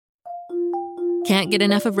Can't get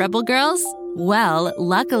enough of Rebel Girls? Well,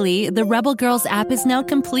 luckily, the Rebel Girls app is now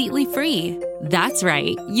completely free. That's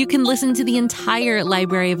right. You can listen to the entire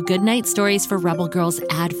library of goodnight stories for Rebel Girls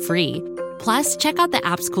ad-free. Plus, check out the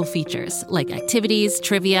app's cool features like activities,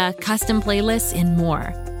 trivia, custom playlists, and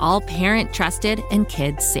more. All parent-trusted and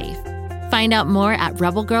kids-safe. Find out more at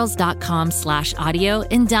rebelgirls.com/audio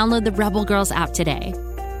and download the Rebel Girls app today.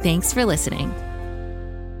 Thanks for listening.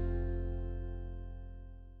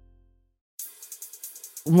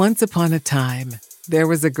 Once upon a time, there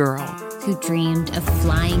was a girl who dreamed of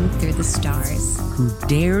flying through the stars, who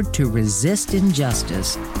dared to resist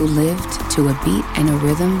injustice, who lived to a beat and a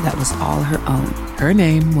rhythm that was all her own. Her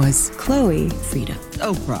name was Chloe, Frida,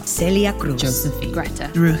 Oprah, Celia Cruz, Josephine,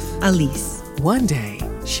 Greta, Ruth, Alice. One day,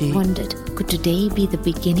 she wondered, could today be the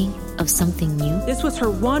beginning of something new? This was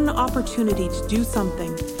her one opportunity to do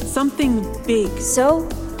something big. So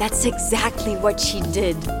that's exactly what she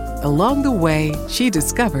did. Along the way, she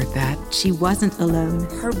discovered that she wasn't alone.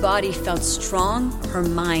 Her body felt strong, her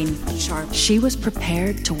mind sharp. She was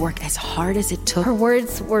prepared to work as hard as it took. Her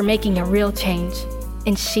words were making a real change,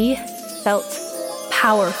 and she felt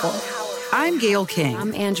powerful. I'm Gail King.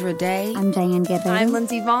 I'm Andra Day. I'm Diane Guerrero. I'm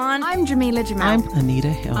Lindsay Vaughn. I'm Jamila Jamal. I'm Anita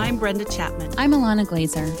Hill. I'm Brenda Chapman. I'm Alana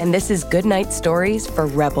Glazer. And this is Goodnight Stories for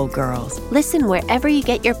Rebel Girls. Listen wherever you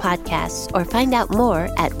get your podcasts or find out more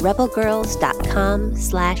at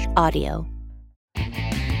rebelgirls.com/audio.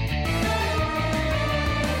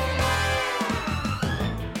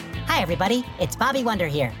 Hi, everybody. It's Bobby Wonder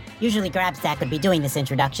here. Usually Grabstack would be doing this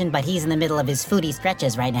introduction, but he's in the middle of his foodie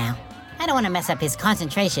stretches right now. I don't want to mess up his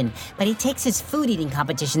concentration, but he takes his food-eating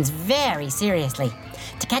competitions very seriously.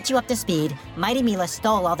 To catch you up to speed, Mighty Mila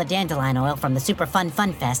stole all the dandelion oil from the Super Fun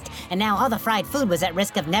Fun Fest, and now all the fried food was at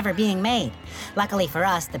risk of never being made. Luckily for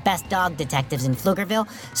us, the best dog detectives in Pflugerville,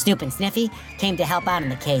 Snoop and Sniffy, came to help out in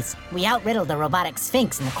the case. We outriddled the robotic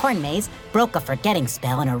sphinx in the corn maze, broke a forgetting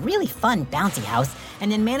spell in a really fun bouncy house,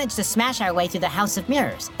 and then managed to smash our way through the House of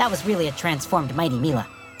Mirrors. That was really a transformed Mighty Mila.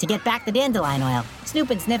 To get back the dandelion oil, Snoop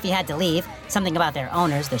and Sniffy had to leave, something about their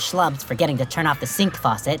owners, the schlubs, forgetting to turn off the sink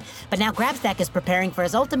faucet, but now Grabstack is preparing for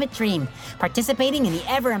his ultimate dream, participating in the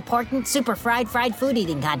ever-important Super Fried Food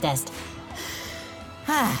Eating Contest.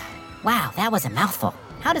 Wow, that was a mouthful.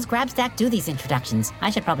 How does Grabstack do these introductions? I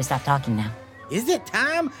should probably stop talking now. Is it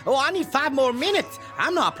time? Oh, I need 5 more minutes.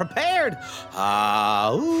 I'm not prepared.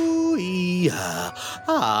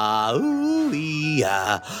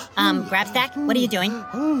 Grabstack, what are you doing?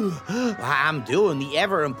 I'm doing the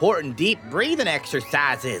ever-important deep breathing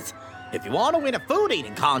exercises. If you want to win a food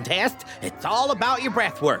eating contest, it's all about your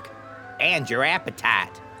breath work and your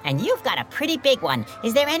appetite. And you've got a pretty big one.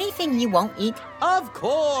 Is there anything you won't eat? Of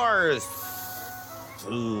course.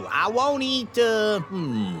 I won't eat,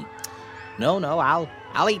 No, I'll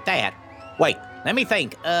eat that. Wait, let me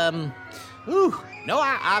think. I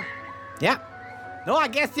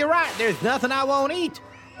guess you're right. There's nothing I won't eat,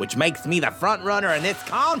 which makes me the front runner in this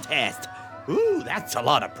contest. Ooh, that's a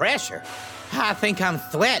lot of pressure. I think I'm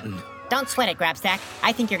sweating. Don't sweat it, Grabstack.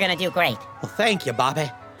 I think you're gonna do great. Well, thank you, Bobby.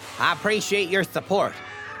 I appreciate your support.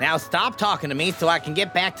 Now stop talking to me so I can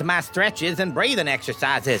get back to my stretches and breathing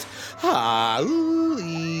exercises. Hello,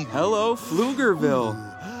 Pflugerville.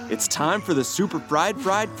 It's time for the Super Fried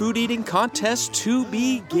Food Eating Contest to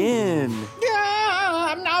begin.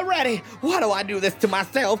 I'm not ready. Why do I do this to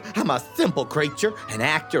myself? I'm a simple creature, an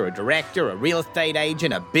actor, a director, a real estate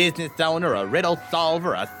agent, a business owner, a riddle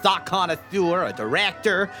solver, a sock connoisseur, a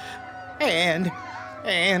director, and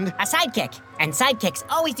a sidekick. And sidekicks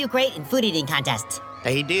always do great in food eating contests.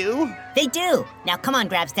 They do? They do. Now come on,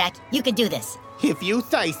 Grabstack. You can do this. If you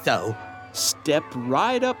say so. Step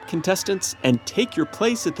right up, contestants, and take your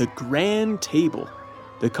place at the grand table.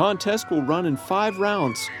 The contest will run in 5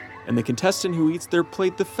 rounds, and the contestant who eats their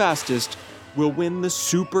plate the fastest will win the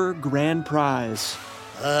super grand prize.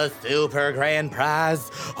 A super grand prize?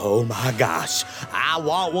 Oh my gosh, I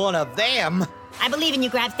want one of them. I believe in you,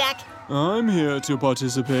 Grabstack. I'm here to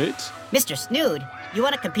participate. Mr. Snood, you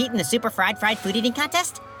want to compete in the Super Fried Food Eating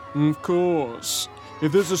Contest? Of course.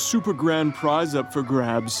 If there's a super grand prize up for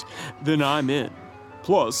grabs, then I'm in.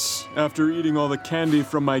 Plus, after eating all the candy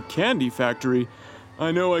from my candy factory,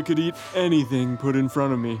 I know I could eat anything put in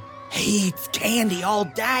front of me. He eats candy all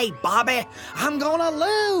day, Bobby. I'm gonna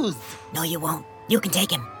lose. No, you won't. You can take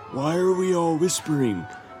him. Why are we all whispering?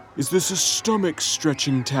 Is this a stomach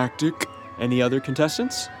stretching tactic? Any other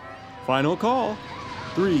contestants? Final call.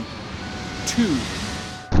 3, 2.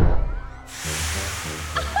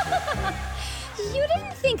 You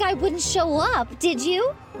didn't think I wouldn't show up, did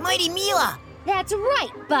you? Mighty Mila, That's right,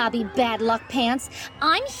 Bobby Bad Luck Pants.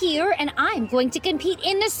 I'm here and I'm going to compete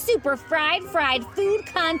in the Super Fried Food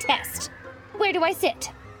Contest. Where do I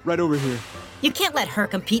sit? Right over here. You can't let her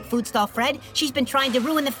compete, Food Stall Fred. She's been trying to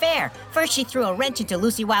ruin the fair. First, she threw a wrench into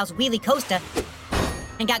Lucy Wow's Wheelie Coaster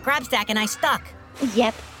and got Grabstack and I stuck.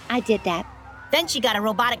 Yep, I did that. Then she got a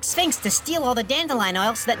robotic sphinx to steal all the dandelion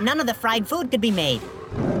oil so that none of the fried food could be made.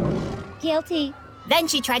 Guilty. Then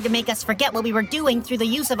she tried to make us forget what we were doing through the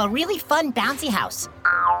use of a really fun bouncy house.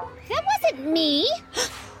 That wasn't me.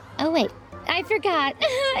 Oh, wait. I forgot.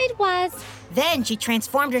 It was. Then she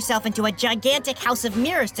transformed herself into a gigantic house of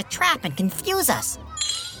mirrors to trap and confuse us.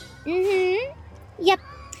 Mm-hmm. Yep.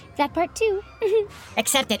 That part too.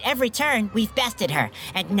 Except at every turn, we've bested her.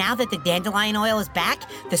 And now that the dandelion oil is back,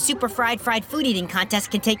 the Super Fried food eating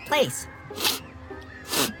contest can take place.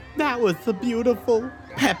 That was a beautiful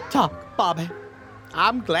pep talk, Bobby.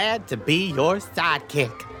 I'm glad to be your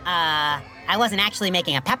sidekick. I wasn't actually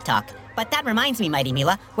making a pep talk, but that reminds me, Mighty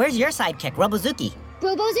Mila, where's your sidekick, Robozuki?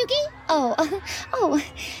 Robozuki?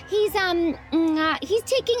 He's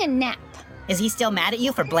taking a nap. Is he still mad at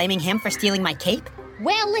you for blaming him for stealing my cape?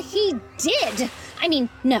 Well, he did. I mean,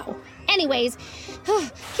 no. Anyways, can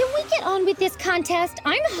we get on with this contest?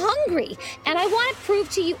 I'm hungry, and I want to prove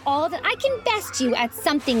to you all that I can best you at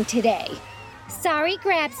something today. Sorry,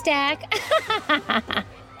 Grabstack.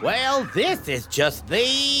 Well, this is just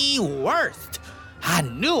the worst. I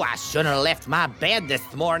knew I shouldn't have left my bed this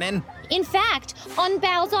morning. In fact, on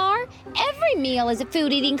Balzar, every meal is a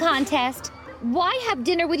food eating contest. Why have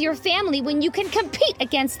dinner with your family when you can compete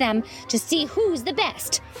against them to see who's the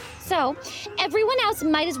best? So, everyone else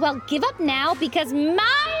might as well give up now because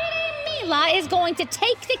Mighty Mila is going to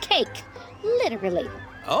take the cake. Literally.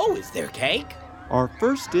 Oh, is there cake? Our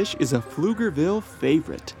first dish is a Pflugerville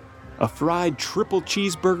favorite. A fried triple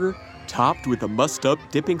cheeseburger topped with a mussed-up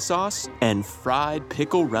dipping sauce and fried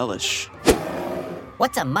pickle relish.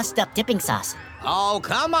 What's a mussed-up dipping sauce? Oh,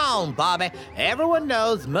 come on, Bobby. Everyone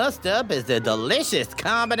knows mussed-up is a delicious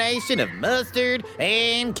combination of mustard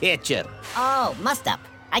and ketchup. Oh, mussed-up.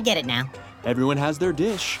 I get it now. Everyone has their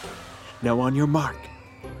dish. Now on your mark,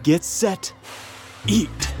 get set, eat.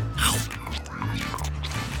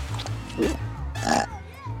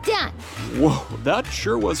 Done. Whoa, that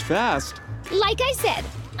sure was fast. Like I said,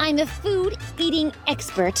 I'm a food eating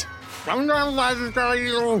expert.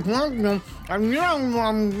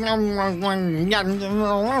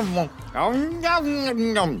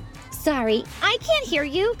 Sorry, I can't hear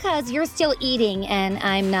you because you're still eating and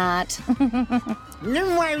I'm not. You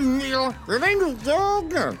know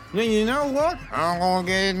what? I'm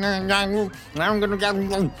gonna get.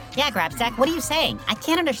 Yeah, Grabstack, what are you saying? I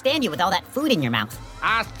can't understand you with all that food in your mouth.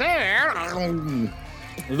 I said,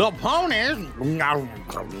 the ponies and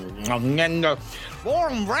the 4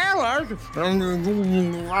 umbrellas.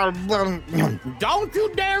 Don't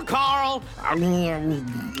you dare, Carl!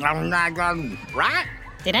 I'm not gonna. Right?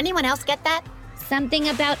 Did anyone else get that? Something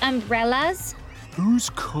about umbrellas?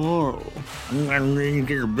 Who's Carl?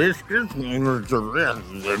 Biscuits.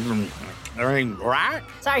 Right?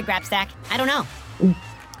 Sorry, Grabstack. I don't know.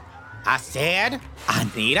 I said I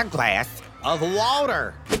need a glass of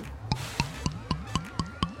water.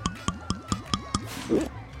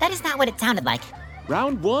 That is not what it sounded like.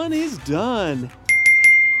 Round 1 is done.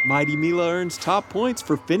 Mighty Mila earns top points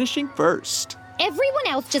for finishing first. Everyone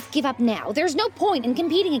else just give up now. There's no point in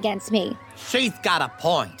competing against me. She's got a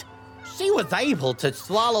point. She was able to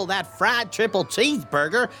swallow that fried triple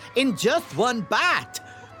cheeseburger in just one bite.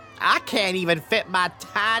 I can't even fit my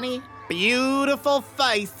tiny, beautiful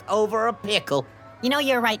face over a pickle. You know,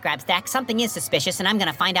 you're right, Grabstack. Something is suspicious, and I'm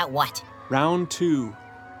gonna find out what. Round 2.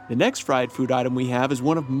 The next fried food item we have is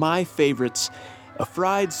one of my favorites. A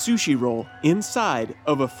fried sushi roll inside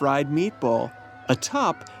of a fried meatball,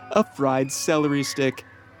 atop a fried celery stick,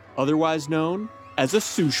 otherwise known as a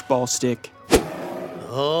sush ball stick.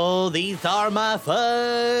 Oh, these are my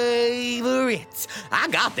favorites. I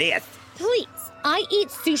got this. Please, I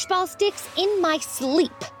eat sush ball sticks in my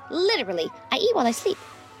sleep. Literally, I eat while I sleep.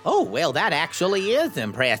 Oh, well, that actually is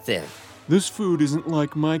impressive. This food isn't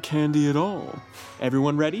like my candy at all.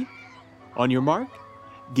 Everyone ready? On your mark,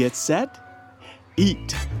 get set,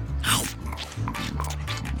 eat.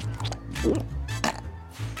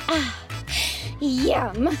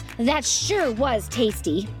 Yum. That sure was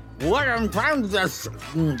tasty. What I'm trying to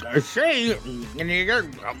say,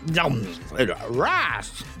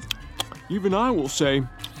 rice. Even I will say,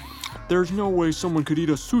 there's no way someone could eat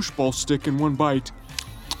a sush ball stick in one bite.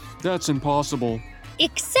 That's impossible.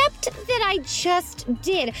 Except that I just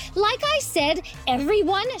did. Like I said,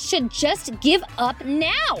 everyone should just give up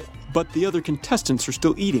now. But the other contestants are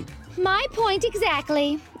still eating. My point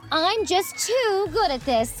exactly. I'm just too good at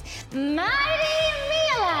this. Mighty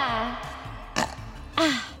Mila!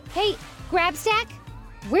 Hey, Grabstack,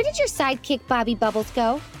 where did your sidekick Bobby Bubbles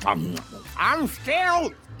go? I'm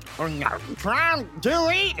still trying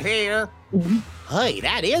to eat here. Hey,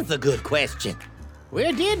 that is a good question.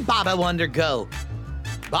 Where did Bobby Wonder go?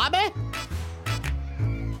 Bobby?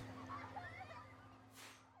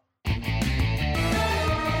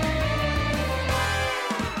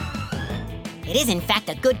 It is, in fact,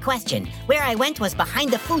 a good question. Where I went was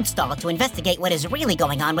behind the food stall to investigate what is really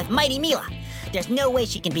going on with Mighty Mila. There's no way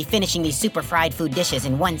she can be finishing these super fried food dishes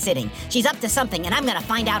in one sitting. She's up to something, and I'm gonna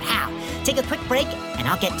find out how. Take a quick break, and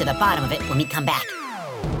I'll get to the bottom of it when we come back.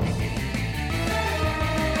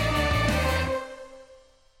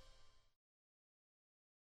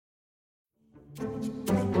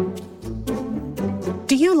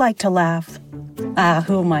 Do you like to laugh?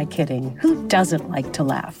 Who am I kidding? Who doesn't like to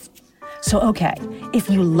laugh? So, okay,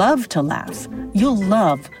 if you love to laugh, you'll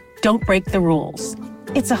love Don't Break the Rules.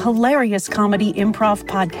 It's a hilarious comedy improv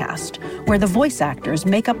podcast where the voice actors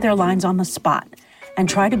make up their lines on the spot and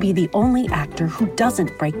try to be the only actor who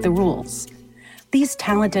doesn't break the rules. These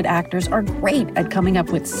talented actors are great at coming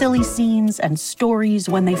up with silly scenes and stories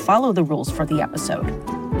when they follow the rules for the episode.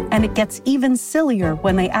 And it gets even sillier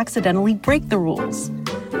when they accidentally break the rules.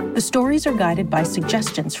 The stories are guided by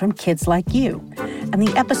suggestions from kids like you, and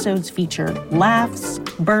the episodes feature laughs,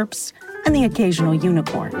 burps, and the occasional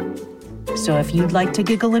unicorn. So if you'd like to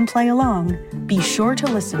giggle and play along, be sure to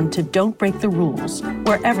listen to Don't Break the Rules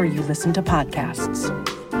wherever you listen to podcasts.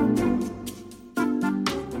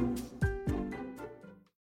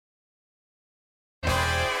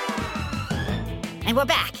 And we're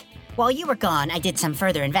back. While you were gone, I did some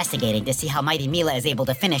further investigating to see how Mighty Mila is able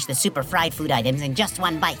to finish the super fried food items in just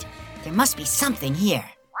one bite. There must be something here.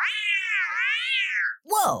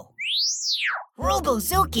 Whoa!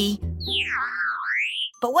 Robozuki?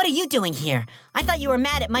 But what are you doing here? I thought you were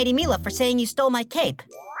mad at Mighty Mila for saying you stole my cape.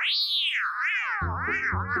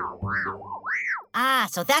 Ah,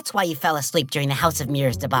 so that's why you fell asleep during the House of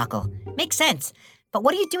Mirrors debacle. Makes sense. But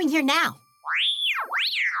what are you doing here now?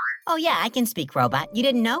 Oh yeah, I can speak, robot. You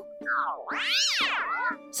didn't know?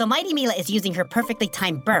 So Mighty Mila is using her perfectly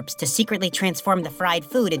timed burps to secretly transform the fried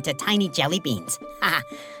food into tiny jelly beans. Haha.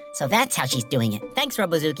 So that's how she's doing it. Thanks,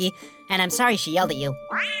 Robozuki. And I'm sorry she yelled at you.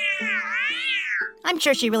 I'm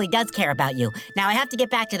sure she really does care about you. Now I have to get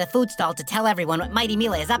back to the food stall to tell everyone what Mighty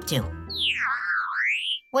Mila is up to.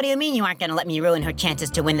 What do you mean you aren't going to let me ruin her chances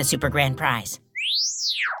to win the super grand prize?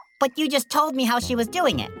 But you just told me how she was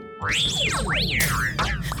doing it.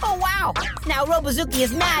 Oh, wow! Now Robozuki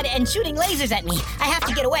is mad and shooting lasers at me. I have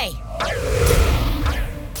to get away.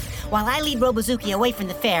 While I lead Robozuki away from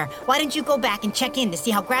the fair, why don't you go back and check in to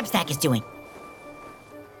see how Grabstack is doing?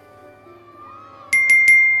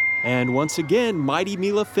 And once again, Mighty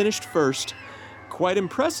Mila finished first. Quite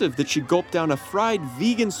impressive that she gulped down a fried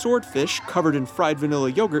vegan swordfish covered in fried vanilla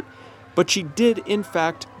yogurt, but she did, in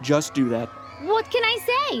fact, just do that. What can I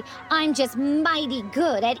say? I'm just mighty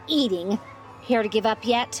good at eating. Here to give up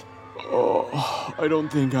yet? Oh, I don't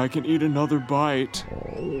think I can eat another bite.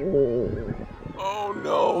 Oh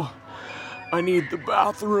no, I need the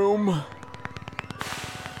bathroom.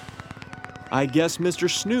 I guess Mr.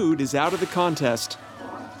 Snood is out of the contest.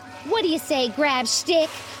 What do you say, Grabstack?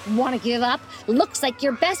 Want to give up? Looks like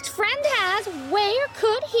your best friend has. Where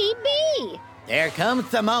could he be? There comes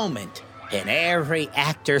the moment in every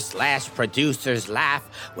actor/producer's life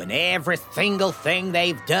when every single thing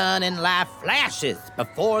they've done in life flashes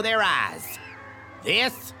before their eyes.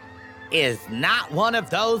 This is not one of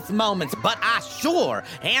those moments, but I sure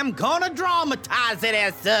am gonna dramatize it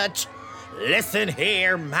as such. Listen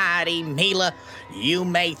here, Mighty Mila. You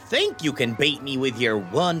may think you can beat me with your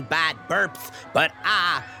one-bite burps, but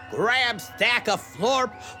I, Grabstack a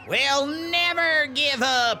Florp, will never give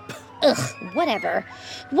up. Ugh, whatever.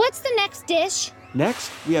 What's the next dish? Next,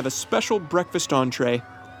 we have a special breakfast entree.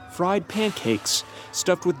 Fried pancakes,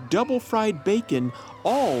 stuffed with double fried bacon,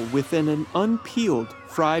 all within an unpeeled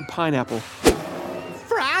fried pineapple.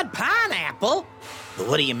 Fried pineapple?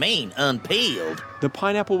 What do you mean, unpeeled? The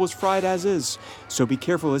pineapple was fried as is, so be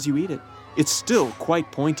careful as you eat it. It's still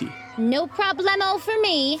quite pointy. No problemo for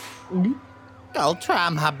me. I'll try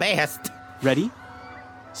my best. Ready,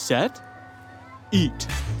 set, eat.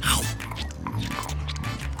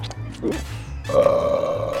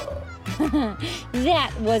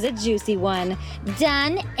 That was a juicy one.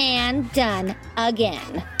 Done and done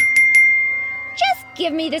again. Just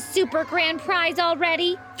give me the super grand prize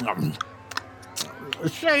already.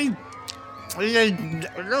 See,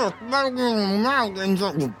 the mountains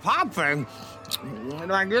are popping.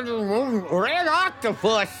 like this red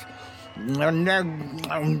octopus. And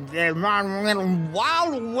they're my little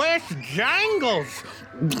Wild West jangles.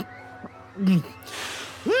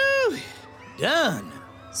 Whew, done.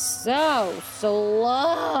 So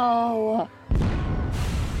slow.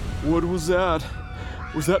 What was that?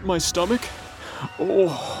 Was that my stomach?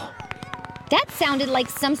 Oh. That sounded like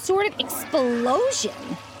some sort of explosion.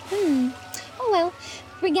 Oh well,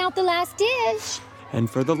 bring out the last dish. And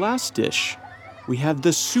for the last dish, we have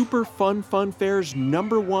the Super Fun Fair's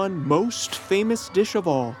 #1 most famous dish of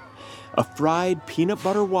all, a fried peanut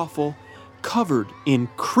butter waffle covered in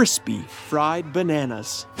crispy fried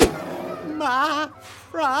bananas. My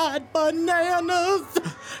fried bananas!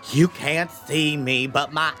 You can't see me,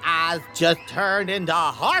 but my eyes just turned into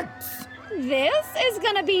hearts. This is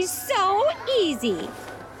gonna be so easy.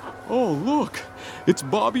 Oh, look, it's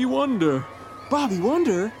Bobby Wonder. Bobby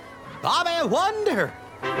Wonder? Bobby Wonder!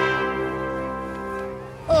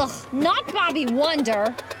 Ugh, not Bobby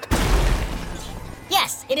Wonder.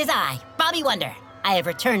 Yes, it is I, Bobby Wonder. I have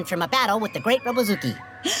returned from a battle with the great Robozuki.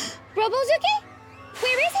 Robozuki?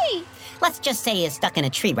 Where is he? Let's just say he is stuck in a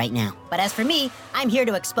tree right now. But as for me, I'm here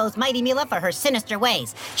to expose Mighty Mila for her sinister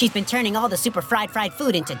ways. She's been turning all the super fried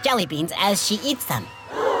food into jelly beans as she eats them.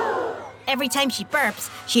 Every time she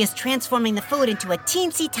burps, she is transforming the food into a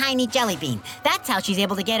teensy tiny jelly bean. That's how she's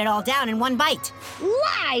able to get it all down in one bite.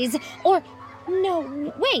 Lies! Or,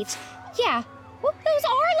 no, wait. Yeah, well, those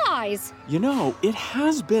are lies. You know, it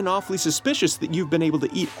has been awfully suspicious that you've been able to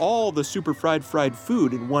eat all the super fried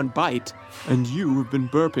food in one bite. And you have been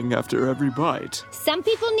burping after every bite. Some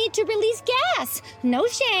people need to release gas. No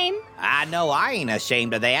shame. I know I ain't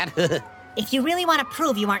ashamed of that. If you really want to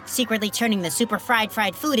prove you aren't secretly turning the super fried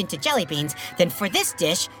food into jelly beans, then for this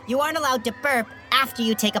dish, you aren't allowed to burp after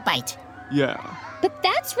you take a bite. Yeah. But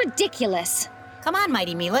that's ridiculous. Come on,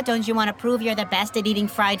 Mighty Mila, don't you want to prove you're the best at eating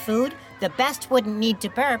fried food? The best wouldn't need to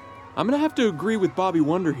burp. I'm gonna have to agree with Bobby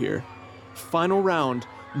Wonder here. Final round,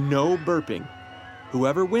 no burping.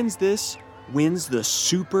 Whoever wins this wins the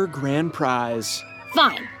super grand prize.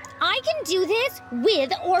 Fine. I can do this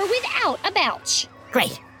with or without a belch.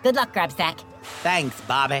 Great. Good luck, Grabstack. Thanks,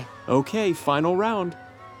 Bobby. Okay, final round.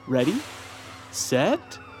 Ready,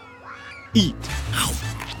 set, eat.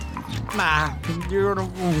 My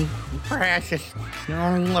beautiful, precious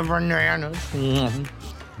bananas.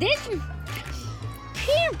 This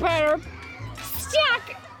peanut butter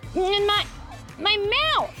stuck in my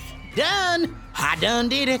mouth. Done. I done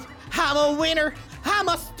did it. I'm a winner. I'm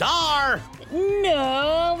a star.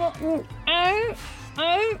 No.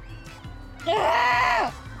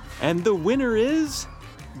 And the winner is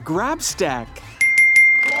Grabstack.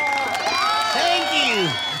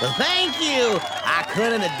 Thank you. I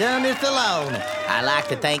couldn't have done this alone. I'd like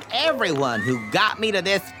to thank everyone who got me to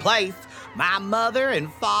this place. My mother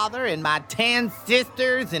and father and my 10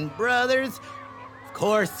 sisters and brothers. Of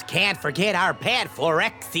course, can't forget our pet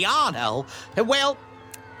Forexiano. Well,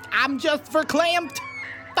 I'm just verklempt.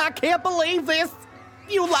 I can't believe this.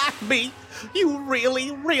 You like me. You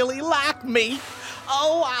really, really like me.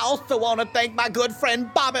 Oh, I also want to thank my good friend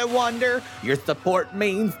Bobby Wonder. Your support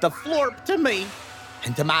means the florp to me.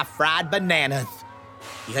 And to my fried bananas.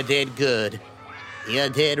 You did good. You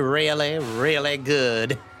did really, really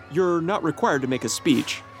good. You're not required to make a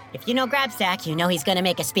speech. If you know Grabstack, you know he's gonna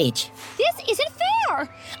make a speech. This isn't fair.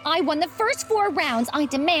 I won the first 4 rounds. I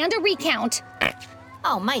demand a recount.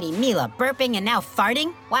 Oh, Mighty Mila, burping and now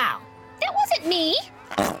farting? Wow. That wasn't me.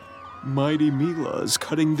 Mighty Mila's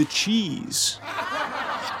cutting the cheese.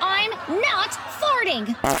 I'm not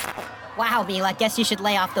farting. Wow, Mila, guess you should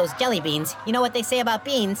lay off those jelly beans. You know what they say about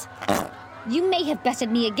beans? You may have bested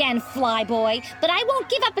me again, Flyboy, but I won't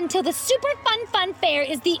give up until the Super Fun Fair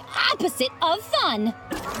is the opposite of fun.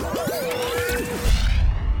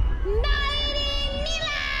 Mighty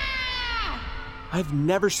Mila! I've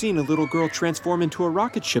never seen a little girl transform into a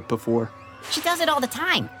rocket ship before. She does it all the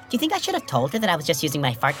time. Do you think I should have told her that I was just using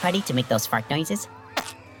my fart putty to make those fart noises?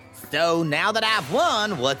 So now that I've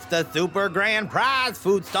won, what's the super grand prize,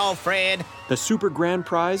 Food Stall Fred? The super grand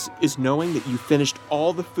prize is knowing that you finished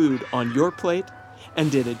all the food on your plate and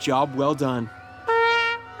did a job well done.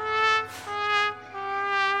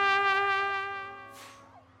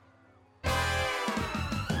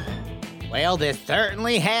 Well, this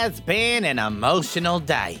certainly has been an emotional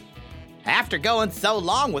day. After going so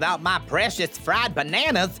long without my precious fried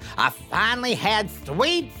bananas, I finally had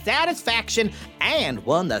sweet satisfaction and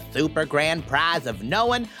won the super grand prize of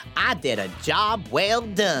knowing I did a job well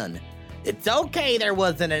done. It's okay there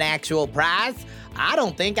wasn't an actual prize. I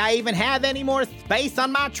don't think I even have any more space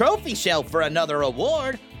on my trophy shelf for another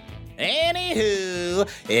award. Anywho,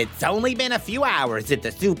 it's only been a few hours at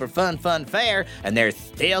the Super Fun Fair, and there's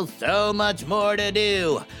still so much more to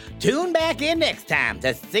do. Tune back in next time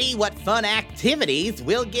to see what fun activities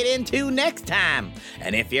we'll get into next time.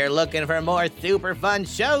 And if you're looking for more super fun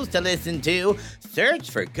shows to listen to, search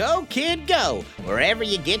for Go Kid Go wherever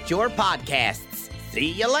you get your podcasts.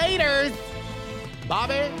 See you later.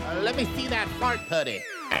 Bobby, let me see that fart putty.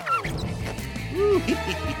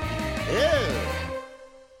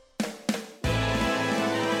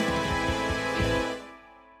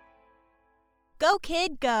 Go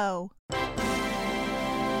Kid Go.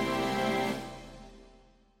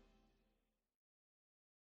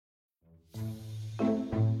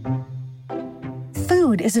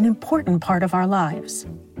 Food is an important part of our lives.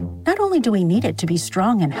 Not only do we need it to be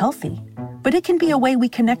strong and healthy, but it can be a way we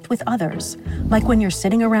connect with others, like when you're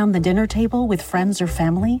sitting around the dinner table with friends or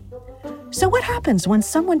family. So what happens when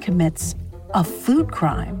someone commits a food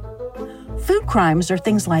crime? Food crimes are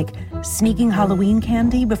things like sneaking Halloween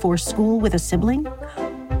candy before school with a sibling,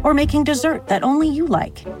 or making dessert that only you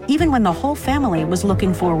like, even when the whole family was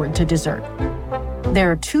looking forward to dessert. There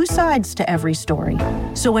are two sides to every story,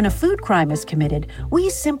 so when a food crime is committed, we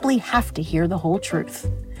simply have to hear the whole truth.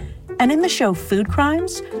 And in the show Food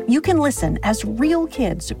Crimes, you can listen as real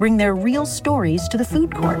kids bring their real stories to the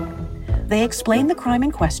food court. They explain the crime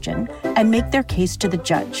in question and make their case to the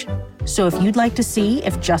judge. So if you'd like to see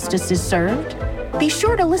if justice is served, be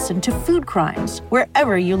sure to listen to Food Crimes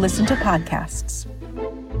wherever you listen to podcasts.